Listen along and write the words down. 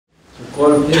to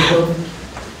call people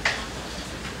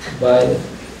by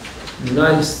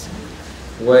nice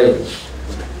way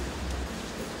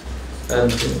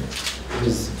and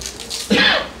with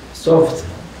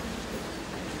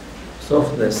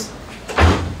softness.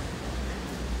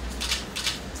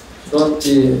 Don't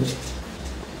be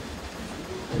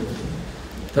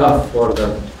tough for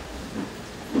them.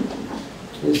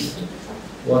 This is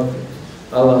what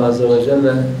Allah Azza wa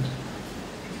Jalla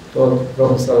taught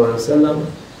Prophet Sallallahu Alaihi Wasallam,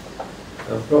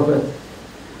 a prophet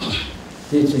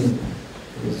teaching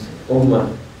his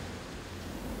ummah.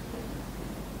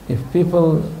 If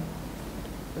people,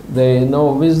 they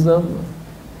know wisdom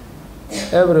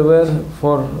everywhere,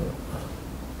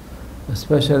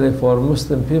 especially for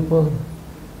Muslim people,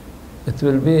 it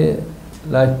will be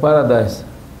like paradise.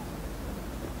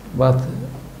 But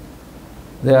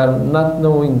they are not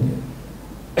knowing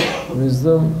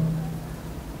wisdom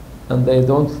and they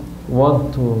don't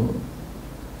want to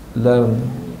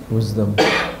learn wisdom.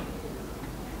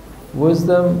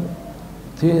 Wisdom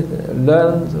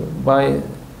learned by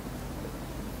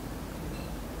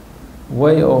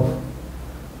way of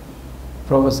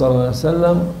Prophet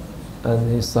ﷺ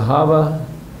and his Sahaba,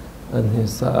 and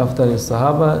after his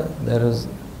Sahaba there is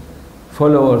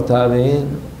follower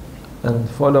Tabi'in and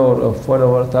follower of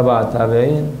follower Taba'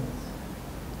 Tabi'in.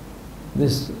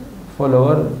 This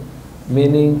follower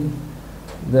meaning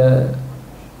the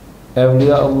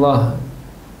awliya Allah,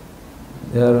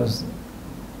 there is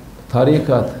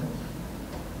tariqat,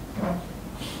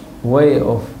 way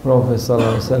of Prophet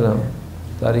ﷺ.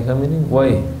 Tariqah meaning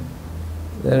way.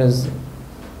 There is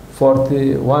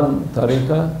 41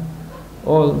 tariqah,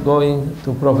 all going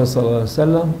to Prophet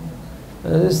ﷺ.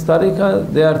 And this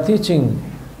tariqah, they are teaching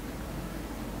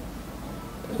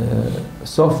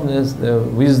softness, the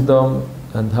wisdom,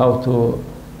 and how to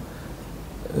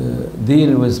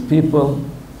deal with people.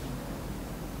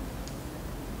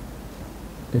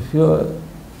 If you're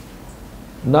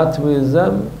not with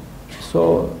them,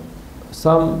 so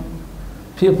some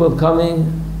people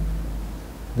coming,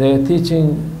 they are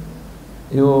teaching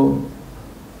you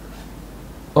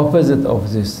opposite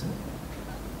of this.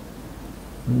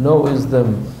 No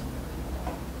wisdom.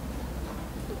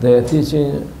 They are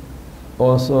teaching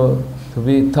also to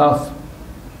be tough,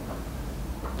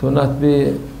 to not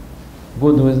be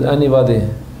good with anybody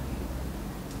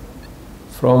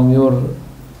from your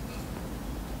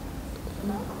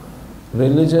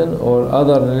religion or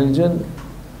other religion.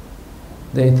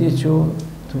 They teach you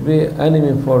to be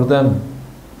enemy for them,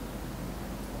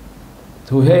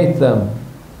 to hate them.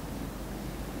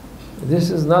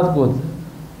 This is not good.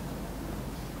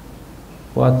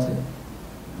 What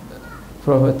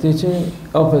Prophet teaching,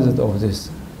 opposite of this.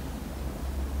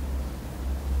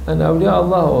 And awliya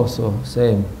Allah also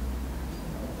same.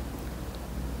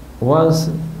 Once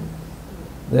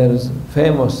there is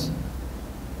famous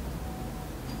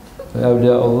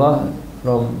awliya Allah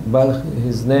from Balkhī,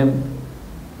 his name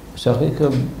Shaqīq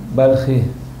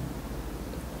al-Balkhī.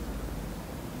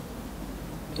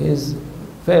 He is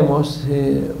famous.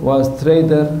 He was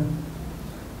trader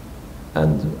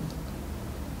and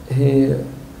he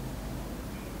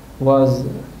was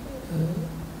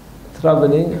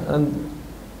traveling, and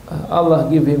Allah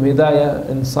gave him hidayah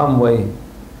in some way.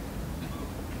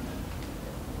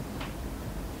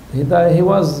 Hidayah, he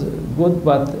was good,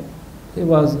 but he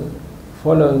was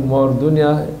following more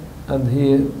dunya, and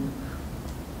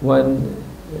when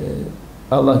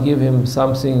Allah gave him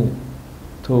something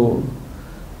to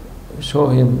show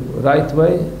him right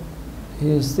way,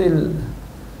 he is still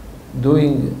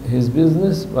doing his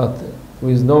business, but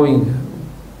with knowing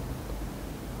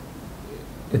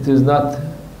it is not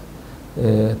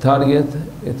target,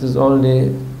 it is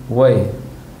only way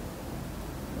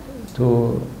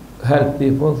to help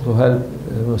people, to help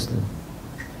Muslim.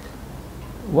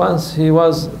 Once he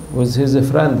was with his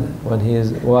friend when he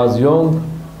was young.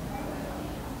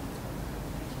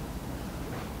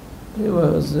 He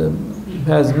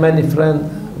has many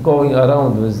friends going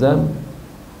around with them,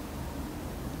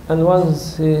 and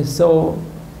once he saw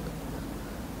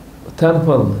a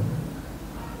temple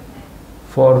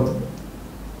for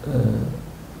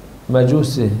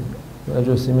Majusi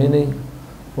meaning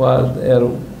where they are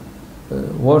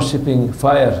worshipping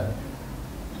fire,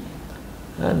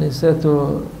 and he said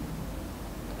to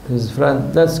his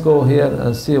friend, let's go here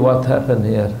and see what happened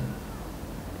here.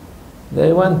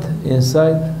 They went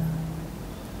inside,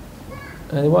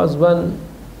 and it was one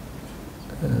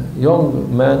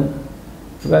young man,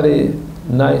 very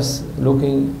nice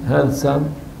looking,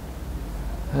 handsome,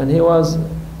 and he was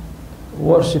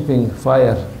worshipping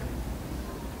fire.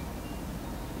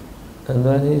 And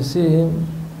when he see him,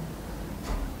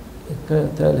 he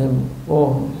can tell him,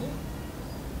 oh,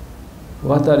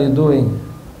 what are you doing?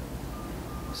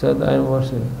 He said, I am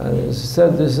worshiping. And he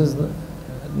said, this is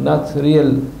not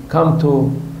real. Come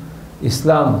to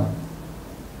Islam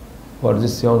for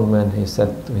this young man, he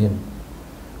said to him.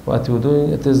 What you're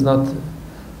doing, it is not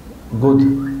good.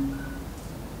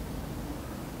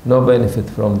 No benefit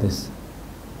from this.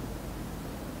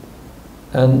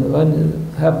 And when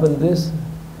it happened this,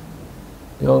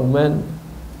 young man,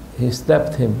 he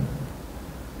slapped him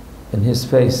in his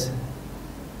face.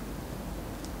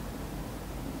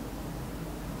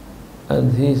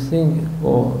 And he think,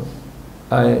 oh,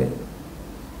 I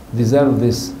deserve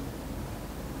this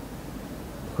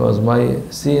because my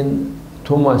sin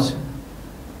too much.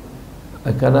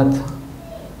 I cannot,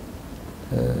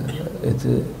 it's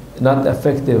not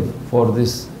effective for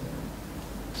this.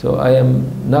 So I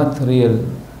am not real.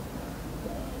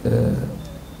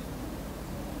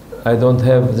 I don't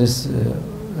have this,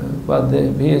 but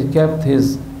he kept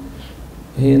his,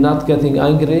 he not getting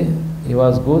angry, he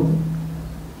was good,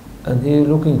 and he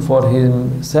looking for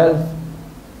himself.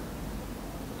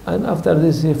 And after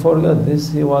this he forgot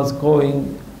this, he was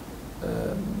going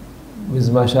with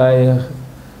mashayikh,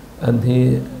 and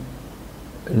he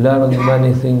learned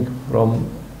many things from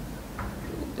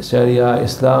Sharia,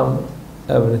 Islam,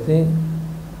 everything.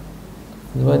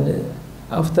 When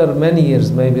after many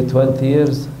years, maybe 20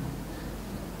 years,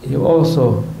 he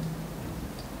also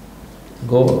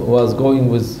was going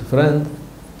with a friend,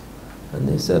 and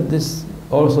he said, this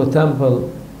also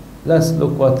temple, let's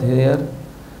look what here.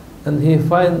 And he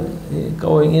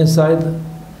going inside,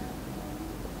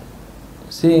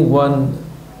 seeing one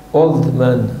old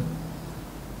man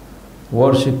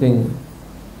worshipping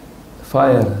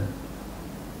fire.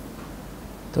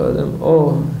 Told him,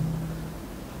 oh,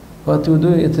 what you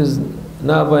do, it is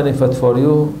no benefit for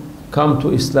you, come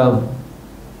to Islam.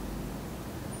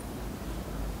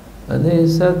 And he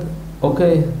said,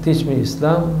 okay, teach me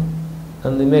Islam,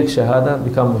 and he make Shahada,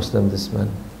 become Muslim, this man.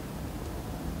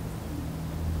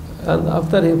 And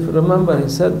after he remembered, he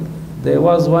said, there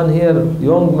was one here,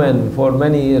 young man, for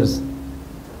many years.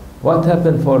 What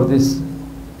happened for this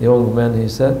young man, he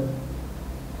said?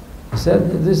 He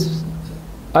said, this,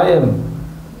 I am.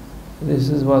 This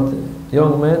is what,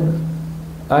 young man,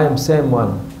 I am same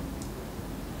one.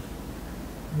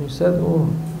 He said, oh,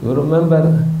 you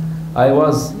remember, I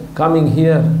was coming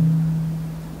here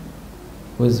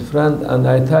with a friend, and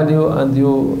I tell you, and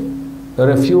you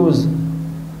refuse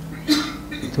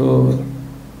to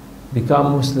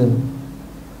become Muslim.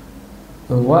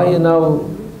 And why now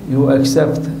you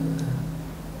accept?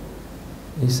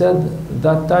 He said,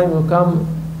 that time you come,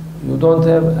 you don't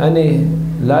have any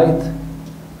light,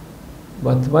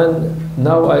 but when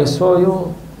now I saw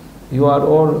you, you are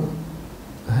all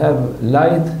have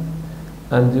light,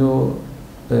 and you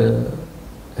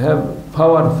have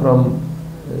power from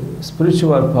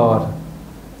spiritual power.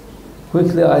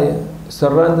 Quickly I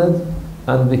surrendered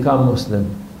and become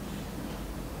Muslim.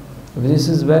 This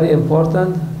is very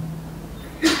important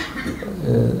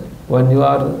when you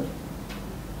are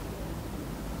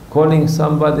calling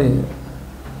somebody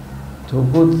to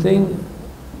good thing,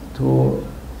 to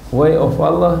way of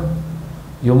Allah,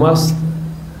 you must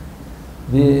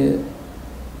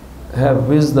have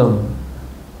wisdom,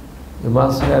 you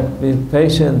must be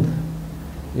patient,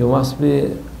 you must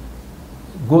be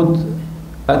good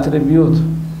attribute.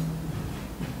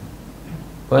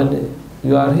 When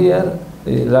you are here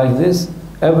like this,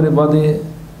 everybody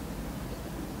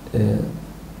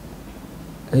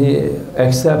he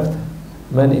accept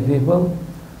many people,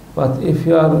 but if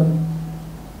you are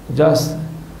just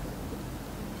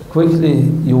quickly,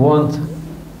 you want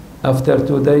after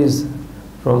 2 days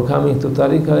from coming to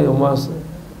Tariqah, you must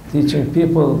teaching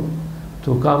people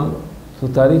to come to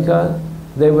Tariqah,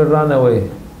 they will run away.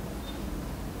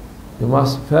 You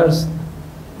must first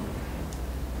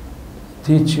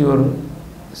teach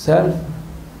yourself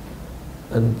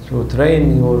and to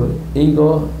train your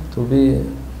ego to be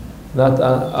not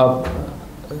up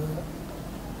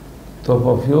top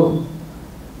of you,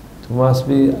 it must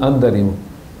be under you.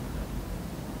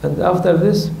 And after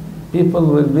this, people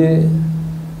will be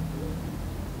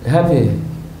happy.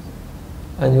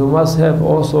 And you must have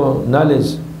also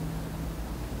knowledge.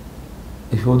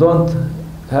 If you don't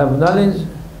have knowledge,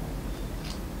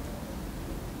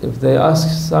 if they ask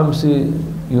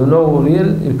something you know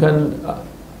real, you can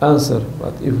answer.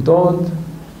 But if you don't,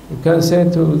 you can say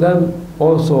to them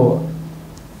also,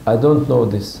 I don't know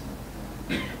this.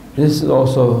 This is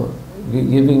also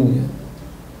giving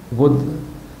good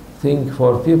thing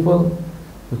for people,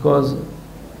 because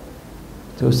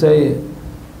to say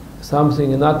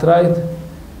something not right,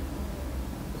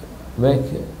 make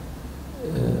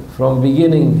from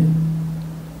beginning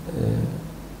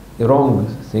a wrong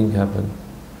thing happen.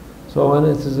 So when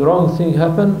it is a wrong thing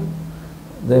happen,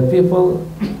 the people,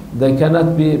 they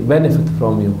cannot be benefit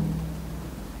from you.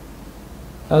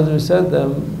 As we said, the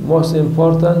most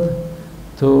important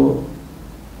to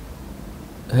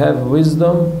have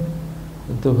wisdom,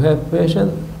 to have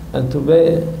patience, and to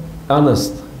be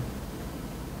honest.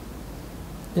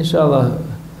 Inshallah,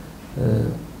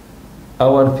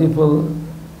 our people,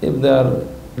 if they are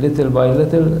little by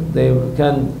little, they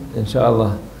can,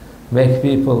 inshallah, make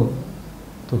people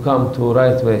to come to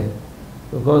right way.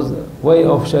 Because way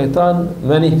of shaitan,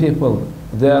 many people,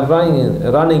 they are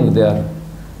running there.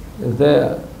 If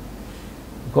they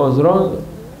goes wrong,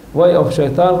 way of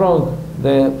shaitan wrong,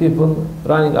 the people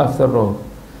running after wrong.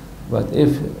 But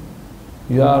if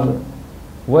you are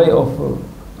way of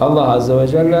Allah Azza wa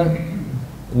Jalla,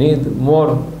 need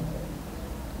more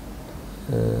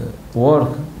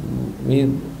work,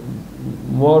 need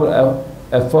more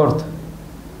effort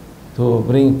to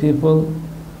bring people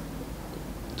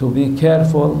to be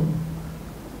careful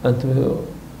and to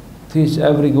teach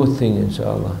every good thing,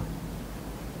 inshallah.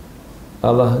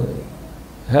 Allah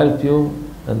help you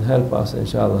and help us,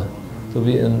 inshallah, to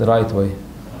be in the right way.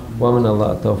 ومن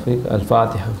الله التوفيق.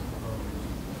 الفاتحة.